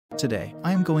Today,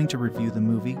 I am going to review the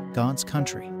movie God's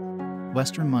Country.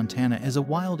 Western Montana is a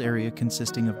wild area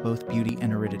consisting of both beauty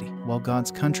and aridity, while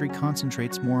God's Country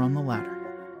concentrates more on the latter.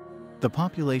 The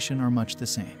population are much the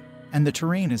same, and the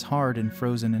terrain is hard and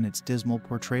frozen in its dismal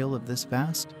portrayal of this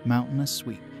vast, mountainous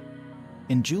sweep.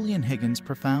 In Julian Higgins'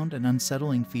 profound and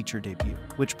unsettling feature debut,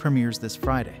 which premieres this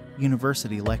Friday,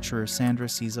 university lecturer Sandra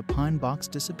sees a pine box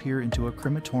disappear into a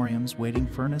crematorium's waiting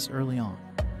furnace early on.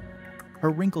 Her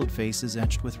wrinkled face is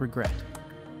etched with regret.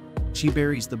 She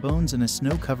buries the bones in a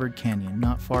snow-covered canyon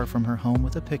not far from her home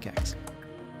with a pickaxe.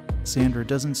 Sandra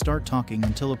doesn't start talking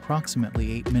until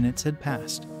approximately 8 minutes had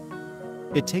passed.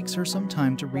 It takes her some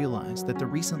time to realize that the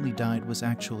recently died was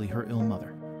actually her ill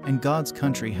mother, and God's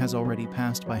Country has already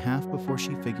passed by half before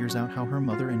she figures out how her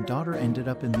mother and daughter ended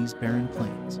up in these barren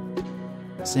plains.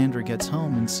 Sandra gets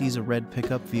home and sees a red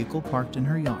pickup vehicle parked in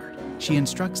her yard. She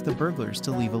instructs the burglars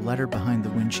to leave a letter behind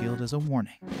the windshield as a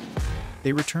warning.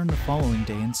 They return the following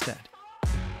day instead.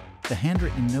 The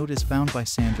handwritten note is found by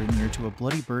Sandra near to a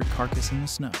bloody bird carcass in the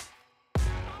snow.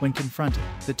 When confronted,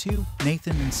 the two,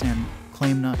 Nathan and Sam,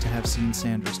 claim not to have seen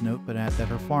Sandra's note but add that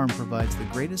her farm provides the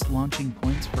greatest launching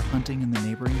points for hunting in the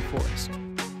neighboring forest.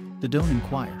 They don't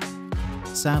inquire.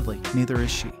 Sadly, neither is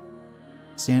she.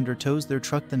 Sandra tows their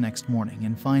truck the next morning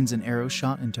and finds an arrow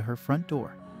shot into her front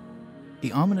door.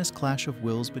 The ominous clash of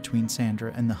wills between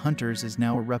Sandra and the hunters is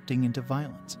now erupting into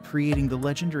violence, creating the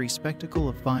legendary spectacle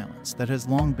of violence that has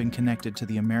long been connected to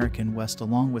the American West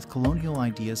along with colonial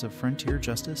ideas of frontier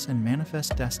justice and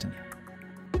manifest destiny.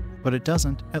 But it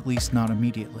doesn't, at least not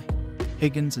immediately.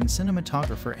 Higgins and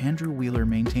cinematographer Andrew Wheeler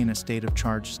maintain a state of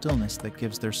charged stillness that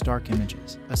gives their stark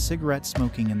images: a cigarette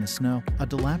smoking in the snow, a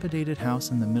dilapidated house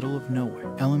in the middle of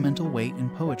nowhere, elemental weight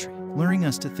and poetry, luring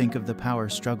us to think of the power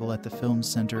struggle at the film's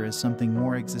center as something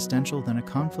more existential than a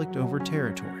conflict over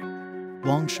territory.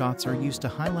 Long shots are used to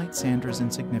highlight Sandra's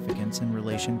insignificance in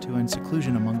relation to and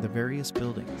seclusion among the various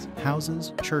buildings,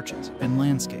 houses, churches, and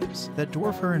landscapes that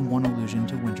dwarf her in one allusion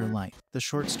to winter light, the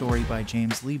short story by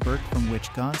James Lee Burke from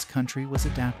which God's Country was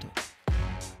adapted.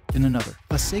 In another,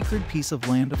 a sacred piece of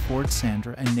land affords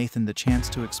Sandra and Nathan the chance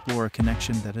to explore a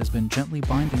connection that has been gently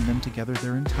binding them together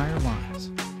their entire lives.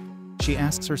 She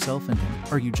asks herself and him,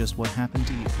 "Are you just what happened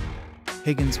to you?"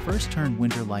 Higgins first turned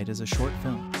Winter Light as a short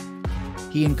film.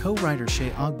 He and co-writer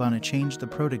Shaye Ogbonna changed the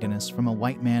protagonist from a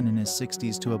white man in his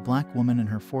 60s to a black woman in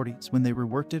her 40s when they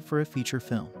reworked it for a feature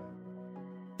film.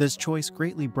 This choice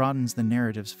greatly broadens the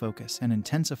narrative's focus and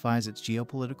intensifies its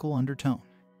geopolitical undertone.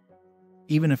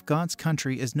 Even if God's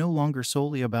Country is no longer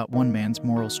solely about one man's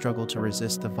moral struggle to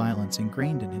resist the violence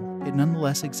ingrained in him, it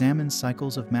nonetheless examines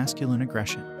cycles of masculine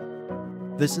aggression.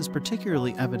 This is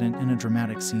particularly evident in a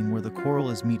dramatic scene where the quarrel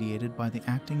is mediated by the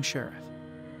acting sheriff.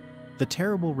 The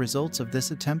terrible results of this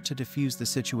attempt to defuse the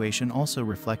situation also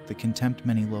reflect the contempt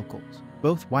many locals,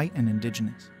 both white and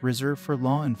indigenous, reserve for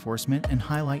law enforcement and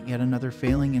highlight yet another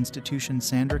failing institution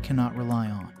Sandra cannot rely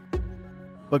on.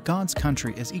 But God's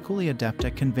Country is equally adept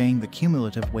at conveying the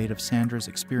cumulative weight of Sandra's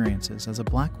experiences as a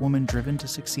black woman driven to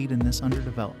succeed in this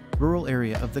underdeveloped, rural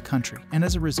area of the country, and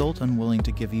as a result unwilling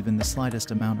to give even the slightest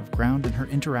amount of ground in her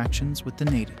interactions with the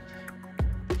natives.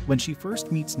 When she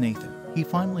first meets Nathan, he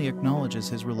finally acknowledges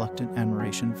his reluctant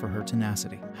admiration for her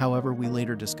tenacity. However, we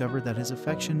later discover that his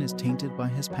affection is tainted by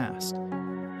his past.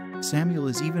 Samuel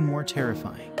is even more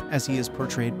terrifying, as he is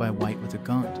portrayed by White with a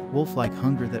gaunt, wolf-like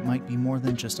hunger that might be more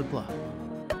than just a bluff.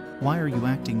 "Why are you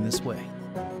acting this way?"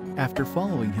 After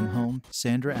following him home,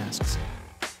 Sandra asks.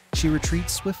 She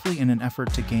retreats swiftly in an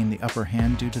effort to gain the upper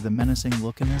hand due to the menacing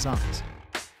look in his eyes.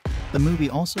 The movie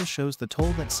also shows the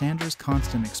toll that Sandra's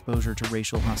constant exposure to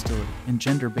racial hostility and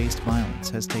gender-based violence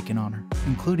has taken on her,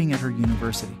 including at her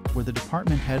university, where the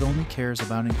department head only cares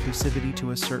about inclusivity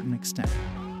to a certain extent.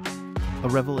 A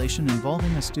revelation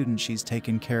involving a student she's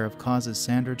taken care of causes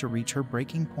Sandra to reach her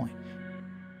breaking point.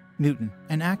 Newton,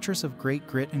 an actress of great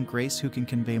grit and grace who can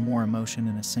convey more emotion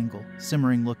in a single,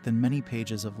 simmering look than many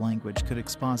pages of language could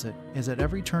exposit, is at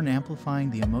every turn amplifying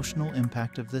the emotional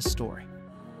impact of this story.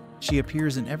 She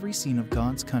appears in every scene of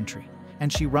God's Country,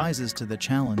 and she rises to the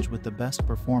challenge with the best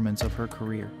performance of her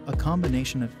career, a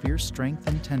combination of fierce strength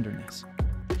and tenderness.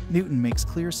 Newton makes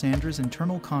clear Sandra's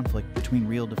internal conflict between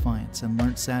real defiance and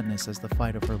learnt sadness as the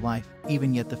fight of her life,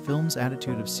 even yet the film's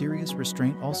attitude of serious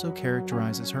restraint also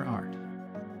characterizes her art.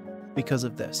 Because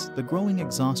of this, the growing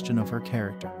exhaustion of her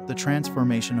character, the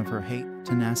transformation of her hate,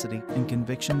 tenacity, and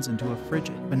convictions into a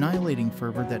frigid, annihilating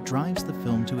fervor that drives the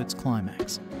film to its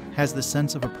climax, has the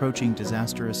sense of approaching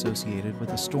disaster associated with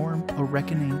a storm, a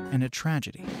reckoning, and a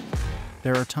tragedy.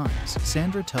 There are times,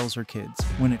 Sandra tells her kids,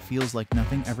 when it feels like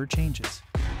nothing ever changes.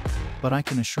 But I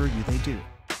can assure you they do.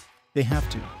 They have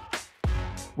to.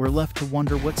 we're left to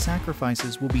wonder what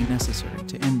sacrifices will be necessary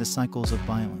to end the cycles of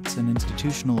violence and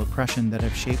institutional oppression that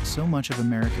have shaped so much of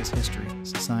America's history,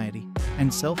 society,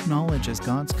 and self-knowledge as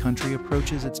God's country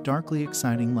approaches its darkly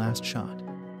exciting last shot.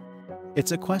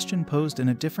 It's a question posed in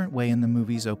a different way in the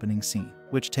movie's opening scene,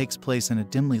 which takes place in a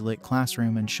dimly lit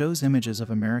classroom and shows images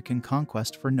of American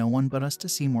conquest for no one but us to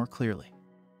see more clearly.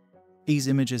 These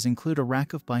images include a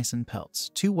rack of bison pelts,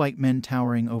 2 white men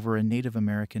towering over a Native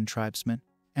American tribesman,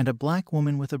 and a black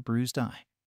woman with a bruised eye.